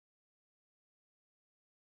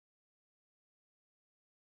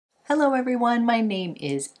Hello everyone, my name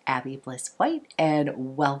is Abby Bliss White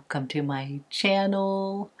and welcome to my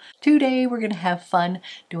channel. Today we're going to have fun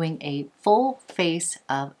doing a full face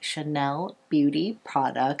of Chanel beauty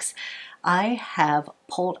products. I have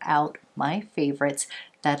pulled out my favorites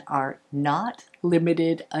that are not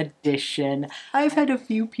limited edition. I've had a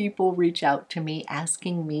few people reach out to me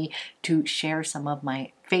asking me to share some of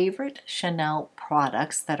my favorite Chanel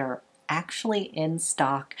products that are actually in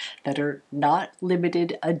stock that are not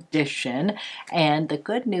limited edition. And the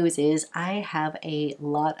good news is I have a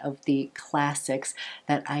lot of the classics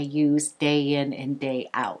that I use day in and day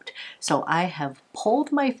out. So I have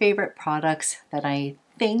pulled my favorite products that I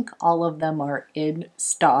think all of them are in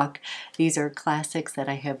stock. These are classics that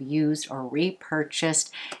I have used or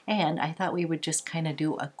repurchased, and I thought we would just kind of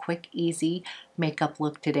do a quick, easy makeup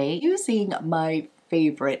look today using my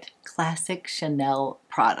favorite classic Chanel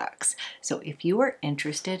products. So if you are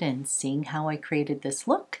interested in seeing how I created this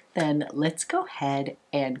look, then let's go ahead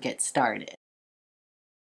and get started.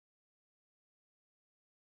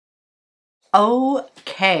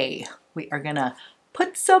 Okay, we are gonna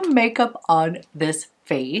put some makeup on this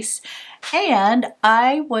face, and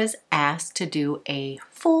I was asked to do a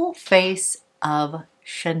full face of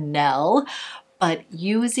Chanel, but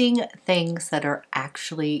using things that are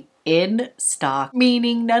actually in stock,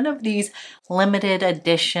 meaning none of these limited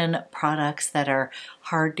edition products that are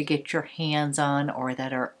hard to get your hands on or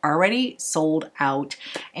that are already sold out.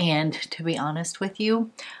 And to be honest with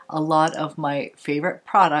you, a lot of my favorite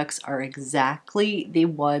products are exactly the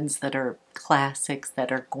ones that are classics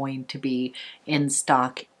that are going to be in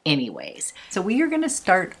stock anyways. So we are going to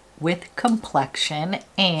start with complexion,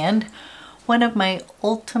 and one of my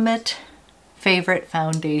ultimate favorite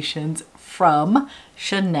foundations from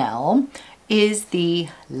Chanel is the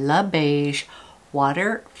Le Beige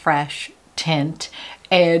Water Fresh Tint,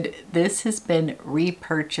 and this has been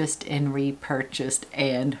repurchased and repurchased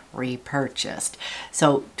and repurchased.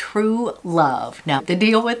 So true love. Now the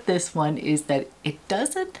deal with this one is that it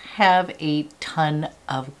doesn't have a ton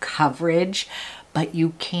of coverage, but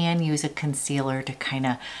you can use a concealer to kind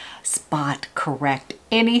of spot correct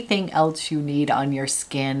anything else you need on your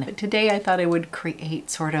skin. But today I thought I would create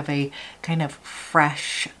sort of a kind of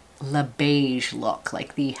fresh Le Beige look,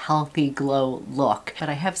 like the healthy glow look. But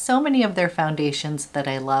I have so many of their foundations that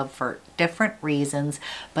I love for different reasons,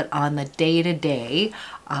 but on the day-to-day,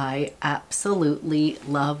 I absolutely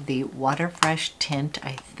love the Water Fresh Tint.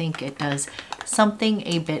 I think it does something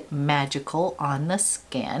a bit magical on the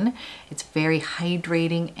skin. It's very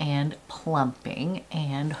hydrating and plumping,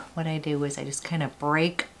 and what I do is I just kind of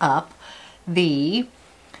break up the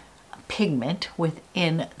pigment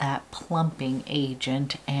within that plumping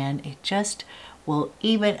agent, and it just will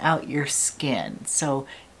even out your skin. So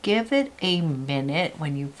give it a minute.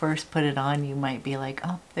 When you first put it on, you might be like,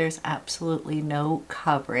 oh, there's absolutely no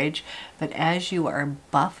coverage, but as you are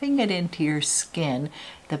buffing it into your skin,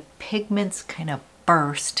 the pigments kind of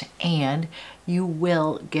burst and you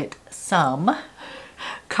will get some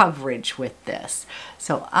coverage with this.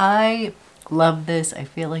 So I love this. I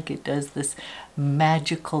feel like it does this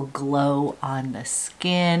magical glow on the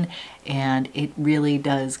skin, and it really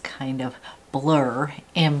does kind of blur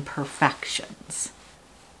imperfections.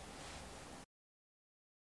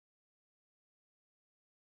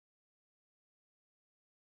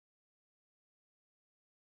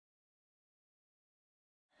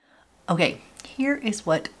 Okay, here is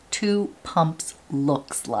what 2 pumps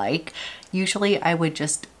looks like. Usually I would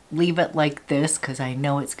just leave it like this because I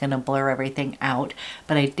know it's going to blur everything out,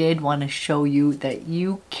 but I did want to show you that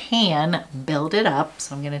you can build it up.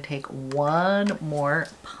 So I'm going to take one more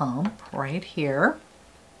pump right here,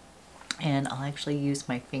 and I'll actually use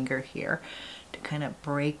my finger here to kind of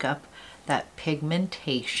break up that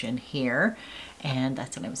pigmentation here, and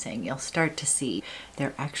that's what I'm saying. You'll start to see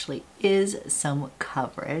there actually is some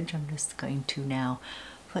coverage. I'm just going to now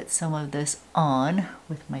put some of this on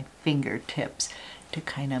with my fingertips to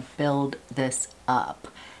kind of build this up,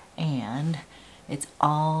 and it's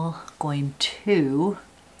all going to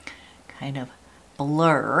kind of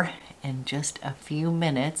blur in just a few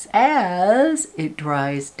minutes as it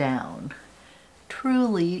dries down.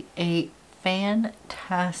 Truly a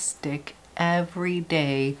fantastic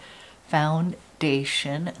everyday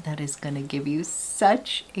foundation that is going to give you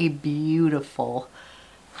such a beautiful,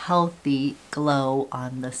 healthy glow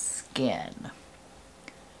on the skin.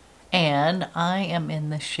 And I am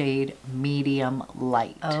in the shade medium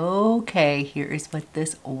light. Okay, here is what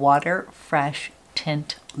this Water Fresh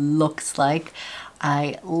Tint looks like.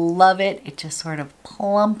 I love it. It just sort of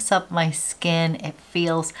plumps up my skin. It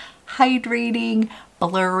feels hydrating,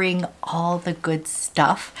 blurring all the good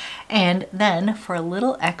stuff. And then for a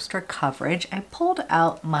little extra coverage, I pulled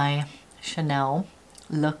out my Chanel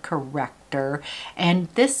Le Correcteur, and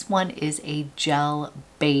this one is a gel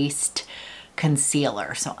based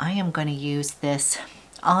concealer. So I am going to use this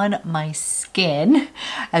on my skin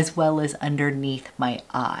as well as underneath my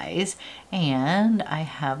eyes, and I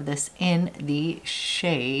have this in the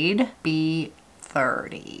shade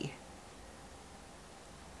B30.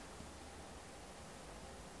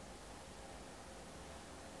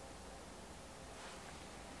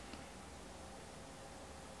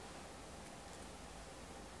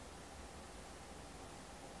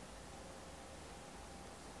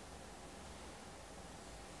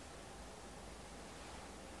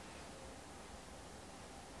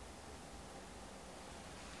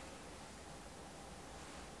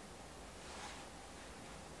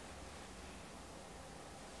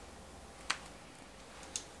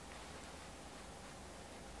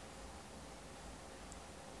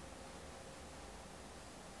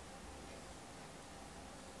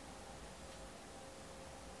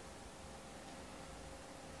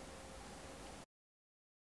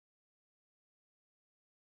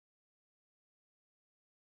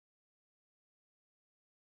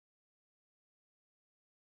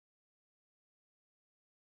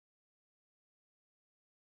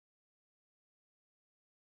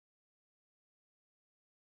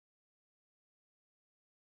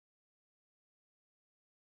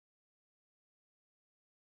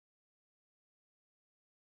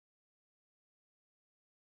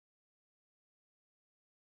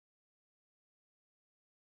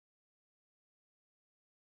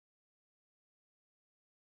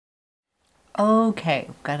 Okay,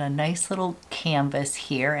 we've got a nice little canvas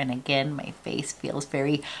here, and again my face feels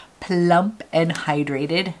very plump and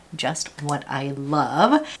hydrated, just what I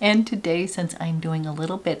love. And today, since I'm doing a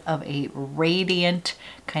little bit of a radiant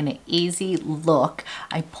kind of easy look,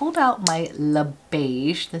 I pulled out my Le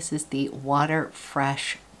Beige. This is the Water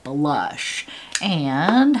Fresh blush,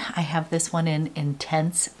 and I have this one in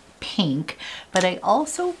Intense Pink, but I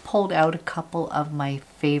also pulled out a couple of my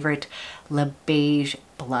favorite Le Beige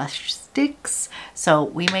blush sticks. So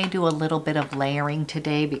we may do a little bit of layering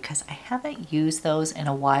today because I haven't used those in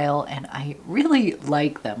a while and I really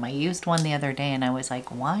like them. I used one the other day and I was like,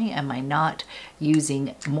 why am I not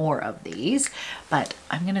using more of these? But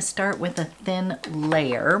I'm going to start with a thin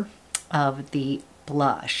layer of the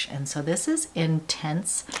blush. And so this is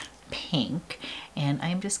Intense Pink, and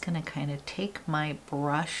I'm just going to kind of take my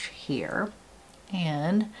brush here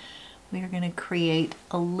and we're going to create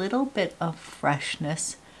a little bit of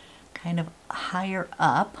freshness kind of higher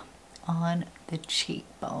up on the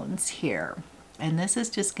cheekbones here. And this is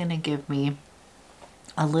just going to give me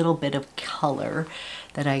a little bit of color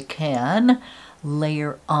that I can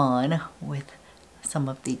layer on with some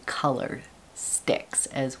of the color sticks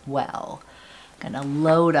as well. I'm going to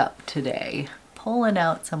load up today, pulling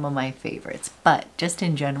out some of my favorites, but just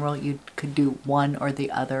in general you could do one or the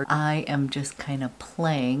other. I am just kind of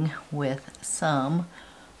playing with some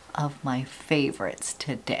of my favorites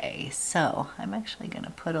today. So I'm actually going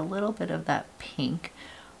to put a little bit of that pink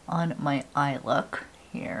on my eye look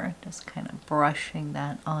here, just kind of brushing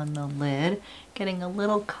that on the lid, getting a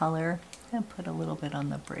little color, and put a little bit on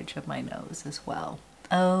the bridge of my nose as well.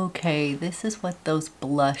 Okay, this is what those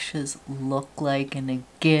blushes look like, and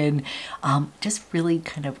again, just really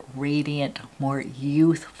kind of radiant, more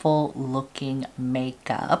youthful looking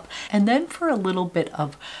makeup. And then for a little bit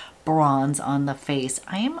of bronze on the face,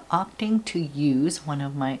 I am opting to use one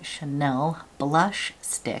of my Chanel blush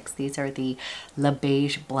sticks. These are the Le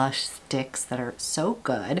Beige blush sticks that are so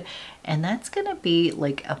good, and that's gonna be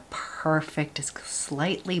like a perfect, it's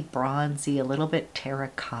slightly bronzy, a little bit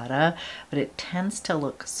terracotta, but it tends to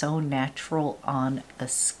look so natural on the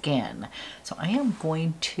skin. So I am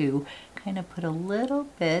going to kind of put a little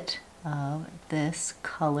bit of this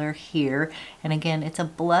color here, and again it's a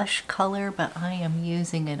blush color, but I am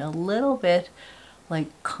using it a little bit like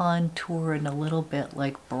contour and a little bit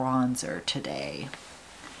like bronzer today.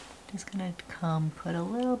 Just gonna come put a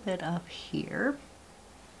little bit up here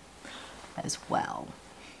as well,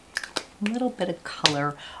 a little bit of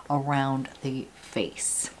color around the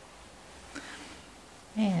face,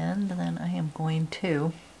 and then I am going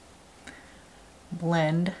to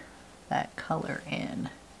blend that color in.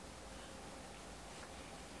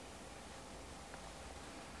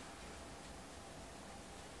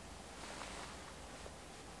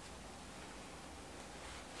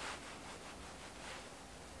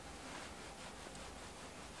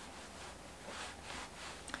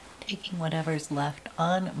 Taking whatever's left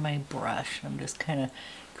on my brush, I'm just kind of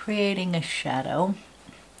creating a shadow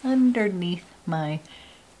underneath my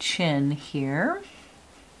chin here.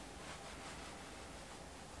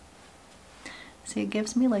 See, it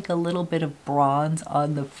gives me like a little bit of bronze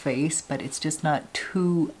on the face, but it's just not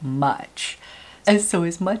too much. And so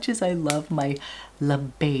as much as I love my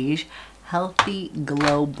BeigesHealthy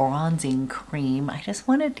Glow Bronzing Cream, I just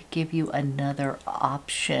wanted to give you another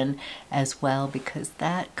option as well because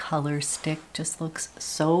that color stick just looks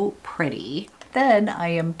so pretty. Then I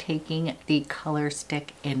am taking the color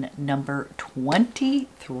stick in number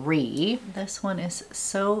 23. This one is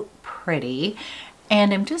so pretty.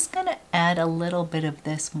 And I'm just gonna add a little bit of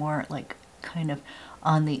this more like kind of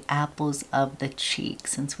on the apples of the cheek,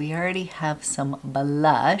 since we already have some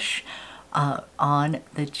blush on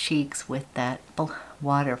the cheeks with that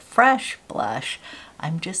Water Fresh blush.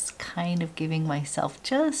 I'm just kind of giving myself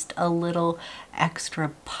just a little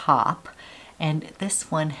extra pop. And this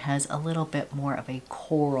one has a little bit more of a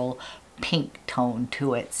coral pink tone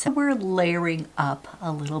to it. So we're layering up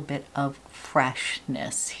a little bit of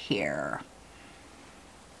freshness here.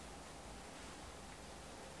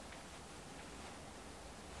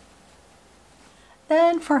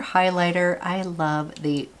 Then for highlighter, I love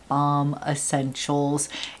the Baume Essentials,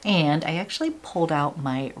 and I actually pulled out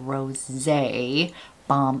my Rosee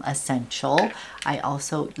Baume Essential. I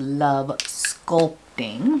also love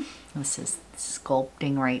sculpting. This is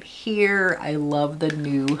sculpting right here. I love the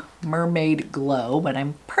new Mermaid Glow, but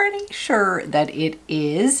I'm pretty sure that it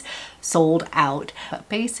is sold out. But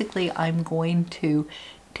basically, I'm going to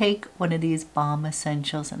take one of these Baume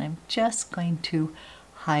Essentials and I'm just going to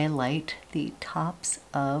highlight the tops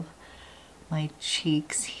of my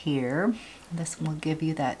cheeks here. This will give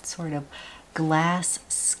you that sort of glass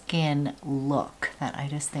skin look that I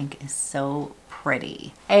just think is so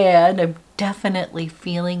pretty. And I'm definitely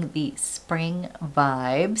feeling the spring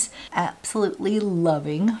vibes. Absolutely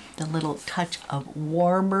loving the little touch of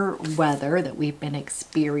warmer weather that we've been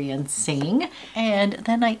experiencing. And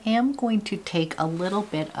then I am going to take a little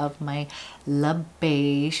bit of my Le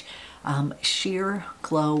Beige sheer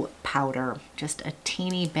glow powder, just a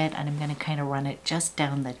teeny bit, and I'm going to kind of run it just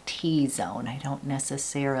down the T-zone. I don't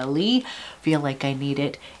necessarily feel like I need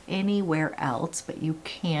it anywhere else, but you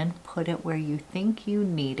can put it where you think you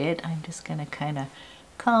need it. I'm just going to kind of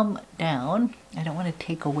come down. I don't want to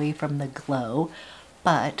take away from the glow,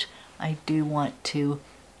 but I do want to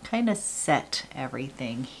kind of set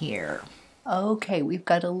everything here. Okay, we've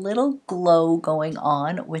got a little glow going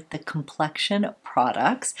on with the complexion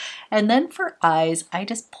products. And then for eyes, I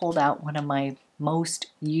just pulled out one of my most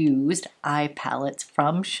used eye palettes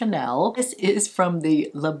from Chanel. This is from the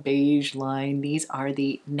Le Beige line. These are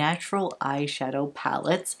the natural eyeshadow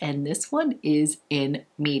palettes, and this one is in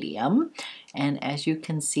medium. And as you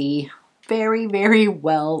can see, very, very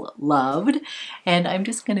well loved. And I'm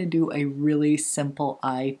just going to do a really simple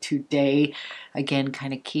eye today. Again,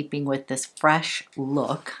 kind of keeping with this fresh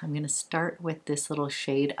look. I'm going to start with this little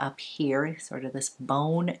shade up here, sort of this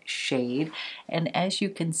bone shade. And as you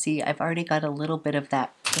can see, I've already got a little bit of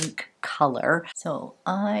that pink color. So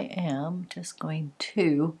I am just going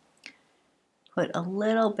to put a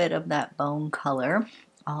little bit of that bone color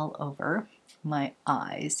all over my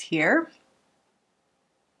eyes here.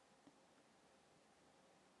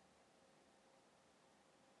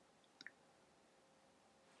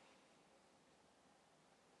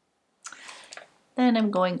 Then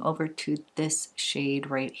I'm going over to this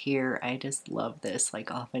shade right here. I just love this.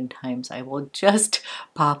 Like oftentimes I will just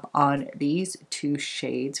pop on these two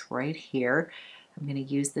shades right here. I'm going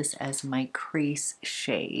to use this as my crease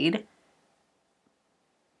shade.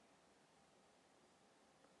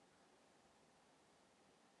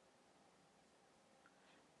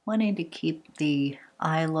 Wanting to keep the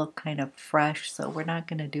eye look kind of fresh, so we're not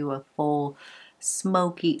going to do a full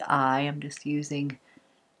smoky eye. I'm just using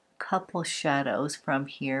couple shadows from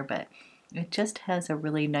here, but it just has a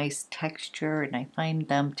really nice texture, and I find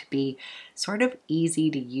them to be sort of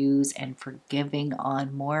easy to use and forgiving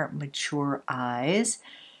on more mature eyes.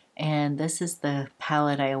 And this is the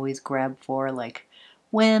palette I always grab for like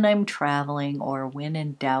when I'm traveling or when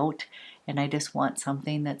in doubt and I just want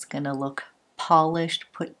something that's gonna look polished,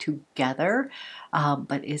 put together,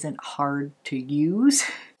 but isn't hard to use.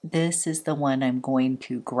 This is the one I'm going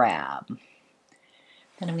to grab.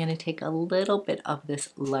 Then I'm going to take a little bit of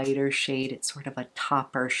this lighter shade. It's sort of a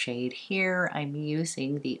topper shade here. I'm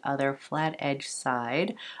using the other flat edge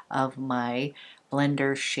side of my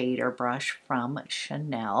blender shader brush from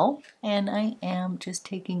Chanel. And I am just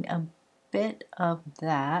taking a bit of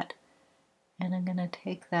that, and I'm going to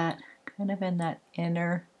take that kind of in that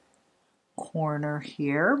inner corner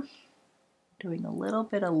here, doing a little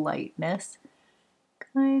bit of lightness,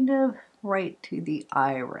 kind of right to the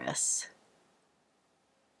iris.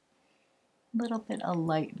 a little bit of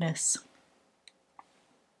lightness.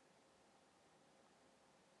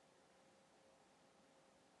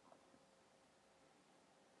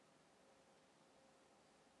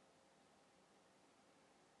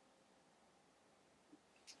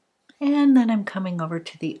 And then I'm coming over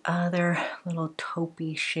to the other little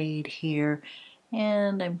taupey shade here,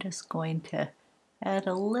 and I'm just going to add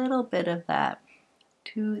a little bit of that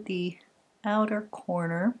to the outer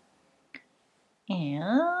corner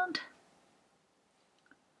and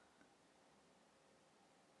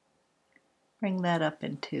bring that up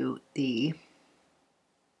into the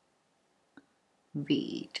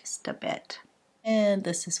V just a bit. And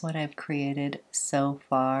this is what I've created so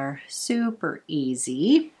far. Super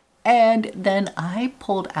easy. And then I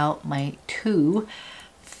pulled out my two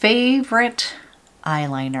favorite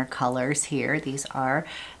eyeliner colors here. These are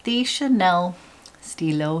the Chanel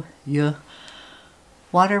Stylo Yeux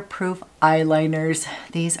waterproof eyeliners.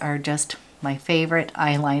 These are just my favorite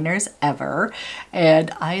eyeliners ever,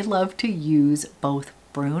 and I love to use both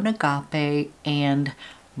Brun Agape and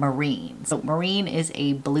Marine. So Marine is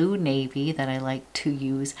a blue navy that I like to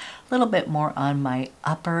use a little bit more on my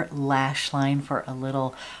upper lash line for a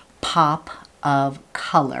little pop of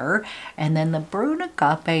color, and then the Brun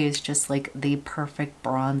Agape is just like the perfect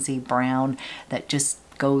bronzy brown that just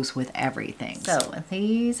goes with everything. So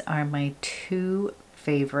these are my two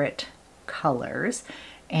favorite colors,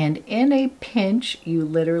 and in a pinch you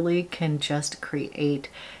literally can just create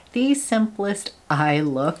the simplest eye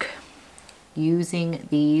look using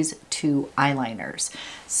these two eyeliners.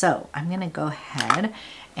 So I'm gonna go ahead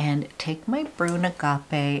and take my Brun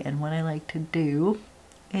Agape, and what I like to do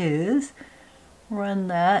is run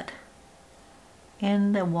that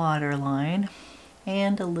in the waterline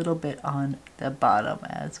and a little bit on the bottom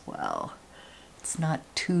as well. It's not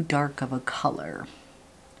too dark of a color.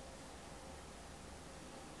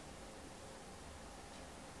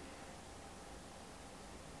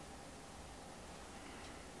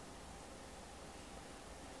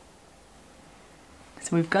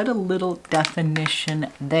 So we've got a little definition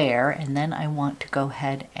there, and then I want to go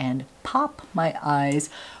ahead and pop my eyes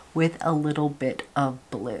with a little bit of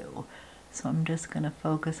blue. So I'm just going to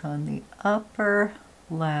focus on the upper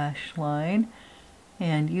lash line,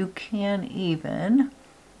 and you can even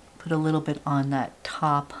put a little bit on that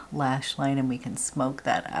top lash line and we can smoke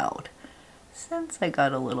that out. Since I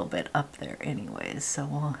got a little bit up there anyways, so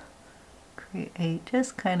we'll create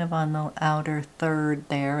just kind of on the outer third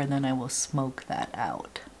there, and then I will smoke that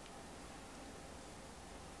out.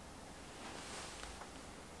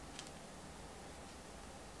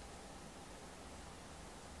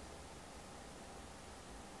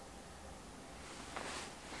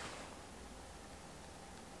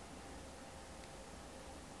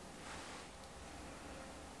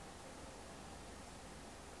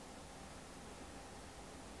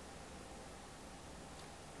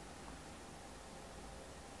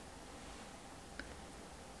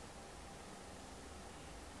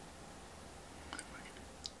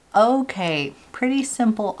 Okay, pretty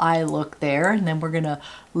simple eye look there, and then we're gonna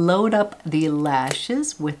load up the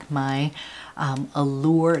lashes with my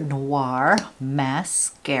Allure Noir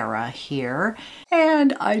mascara here.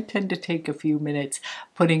 And I tend to take a few minutes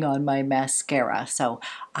putting on my mascara, so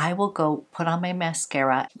I will go put on my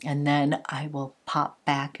mascara and then I will pop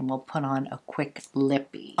back and we'll put on a quick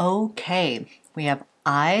lippy. Okay, we have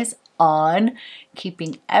eyes on,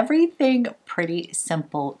 keeping everything pretty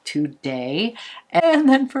simple today. And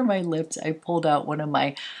then for my lips, I pulled out one of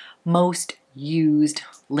my most used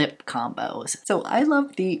lip combos. So I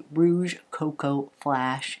love the Rouge Coco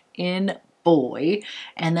Flash in Boy,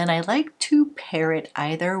 and then I like to pair it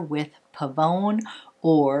either with Pivoine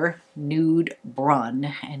or Nude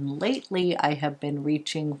Brun. And lately I have been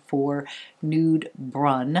reaching for Nude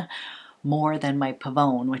Brun more than my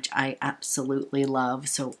Pivoine, which I absolutely love.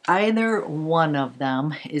 So either one of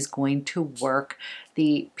them is going to work.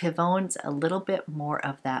 The Pivoine's a little bit more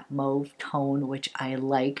of that mauve tone, which I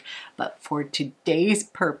like, but for today's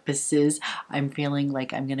purposes, I'm feeling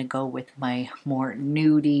like I'm gonna go with my more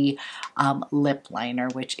nudie lip liner,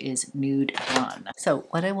 which is Nude Brun. So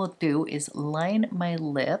what I will do is line my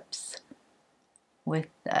lips with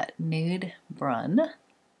that Nude Brun.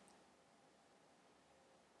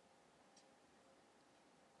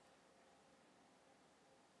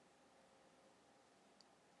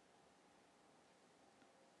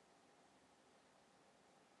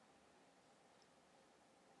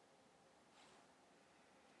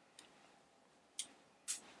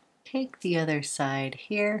 Take the other side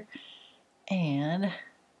here and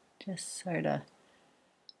just sort of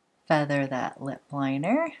feather that lip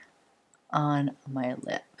liner on my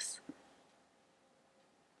lips.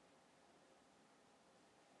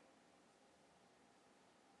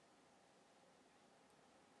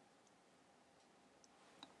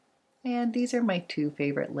 And these are my two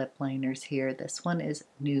favorite lip liners here. This one is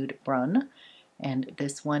Nude Brun, and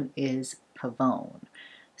this one is Pivoine.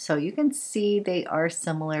 So you can see they are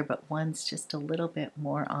similar, but one's just a little bit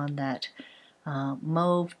more on that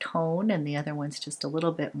mauve tone, and the other one's just a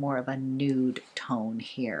little bit more of a nude tone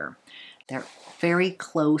here. They're very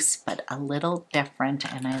close, but a little different,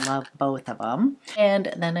 and I love both of them.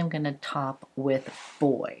 And then I'm going to top with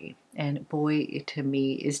Boy. And Boy, to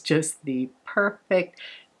me, is just the perfect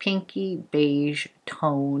pinky beige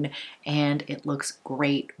tone, and it looks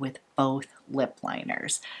great with both lip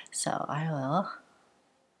liners. So I will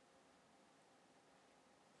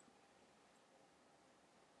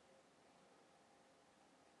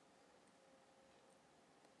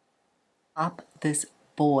pop this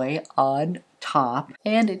Boy on top,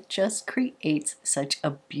 and it just creates such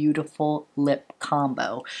a beautiful lip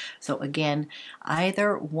combo. So again,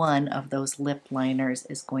 either one of those lip liners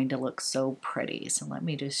is going to look so pretty. So let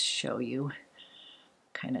me just show you,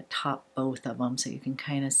 kind of top both of them so you can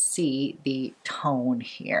kind of see the tone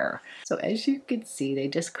here. So as you can see, they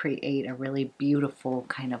just create a really beautiful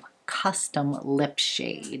kind of custom lip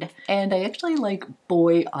shade. And I actually like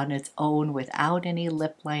Boy on its own without any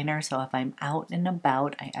lip liner. So if I'm out and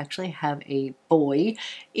about, I actually have a Boy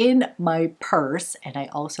in my purse, and I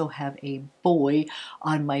also have a Boy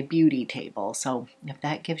on my beauty table. So if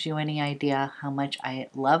that gives you any idea how much I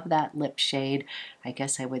love that lip shade, I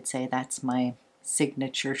guess I would say that's my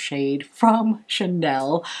signature shade from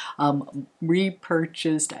Chanel.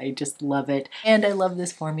 Repurchased. I just love it. And I love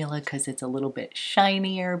this formula because it's a little bit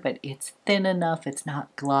shinier, but it's thin enough. It's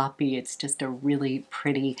not gloppy. It's just a really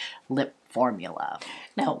pretty lip formula.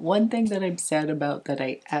 Now, one thing that I'm sad about that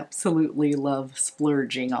I absolutely love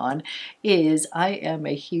splurging on is I am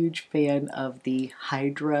a huge fan of the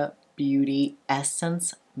Hydra Beauty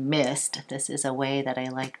Essence Mist. This is a way that I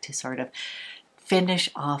like to sort of finish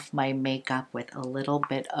off my makeup with a little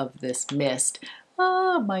bit of this mist.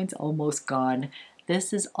 Mine's almost gone.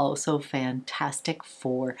 This is also fantastic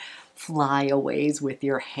for flyaways with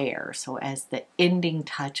your hair. So as the ending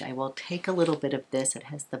touch, I will take a little bit of this. It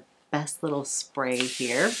has the best little spray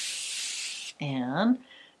here, and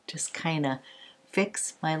just kind of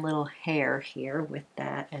fix my little hair here with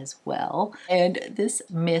that as well. And this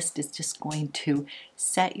mist is just going to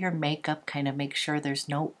set your makeup, kind of make sure there's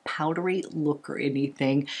no powdery look or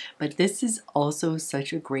anything. But this is also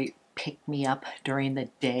such a great pick-me-up during the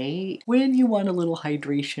day. When you want a little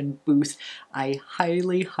hydration boost, I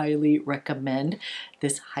highly recommend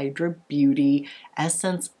this Hydra Beauty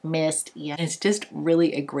Essence Mist. Yeah, it's just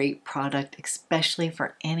really a great product, especially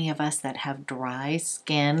for any of us that have dry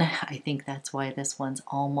skin. I think that's why this one's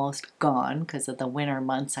almost gone, because of the winter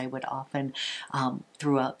months. I would often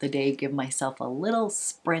throughout the day give myself a little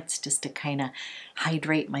spritz just to kind of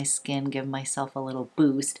hydrate my skin, give myself a little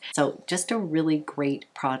boost. So just a really great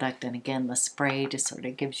product. And again, the spray just sort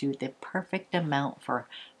of gives you the perfect amount for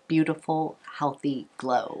beautiful, healthy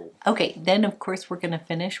glow. Okay, then of course we're going to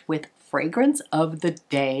finish with fragrance of the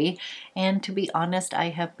day. And to be honest, I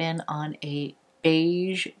have been on a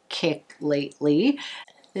beige kick lately.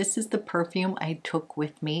 This is the perfume I took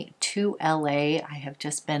with me to LA. I have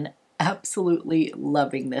just been absolutely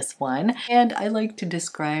loving this one. And I like to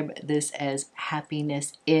describe this as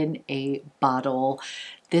happiness in a bottle.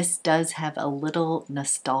 This does have a little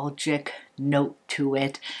nostalgic note to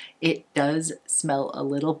it. It does smell a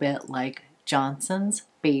little bit like Johnson's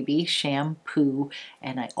Baby shampoo,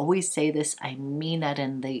 and I always say this, I mean that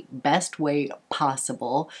in the best way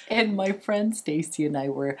possible. And my friend Stacy and I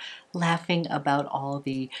were laughing about all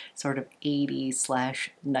the sort of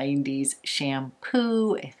 80s/90s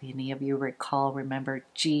shampoo. If any of you remember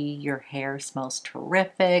G, Your Hair Smells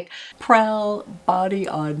Terrific, Prowl, Body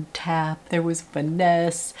on Tap, there was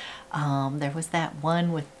Finesse, there was that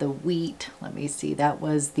one with the wheat. Let me see, that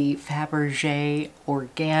was the Fabergé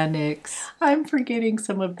Organics. I'm forgetting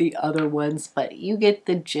some of the other ones, but you get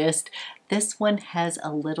the gist. This one has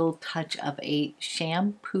a little touch of a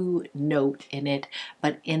shampoo note in it,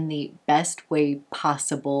 but in the best way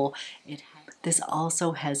possible. This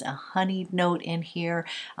also has a honey note in here.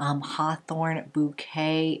 Hawthorn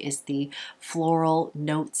Bouquet is the floral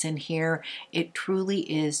notes in here. It truly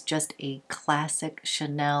is just a classic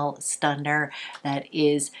Chanel stunner that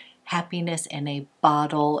is happiness in a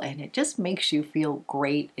bottle, and it just makes you feel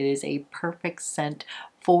great. It is a perfect scent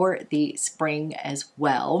for the spring as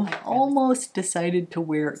well. I almost decided to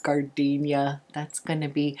wear gardenia. That's going to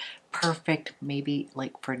be perfect maybe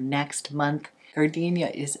like for next month. Gardenia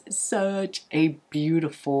is such a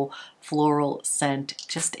beautiful floral scent,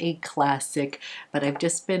 just a classic, but I've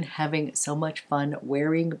just been having so much fun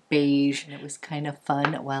wearing beige, and it was kind of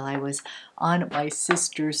fun while I was on my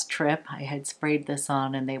sister's trip. I had sprayed this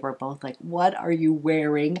on and they were both like, "What are you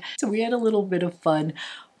wearing?" So we had a little bit of fun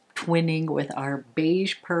twinning with our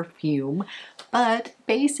beige perfume. But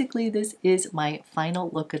basically this is my final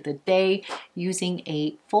look of the day using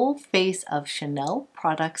a full face of Chanel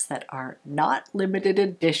products that are not limited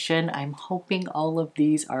edition. I'm hoping all of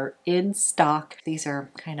these are in stock. These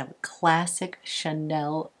are kind of classic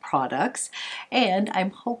Chanel products, and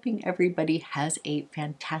I'm hoping everybody has a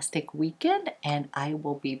fantastic weekend, and I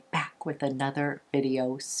will be back with another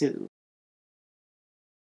video soon.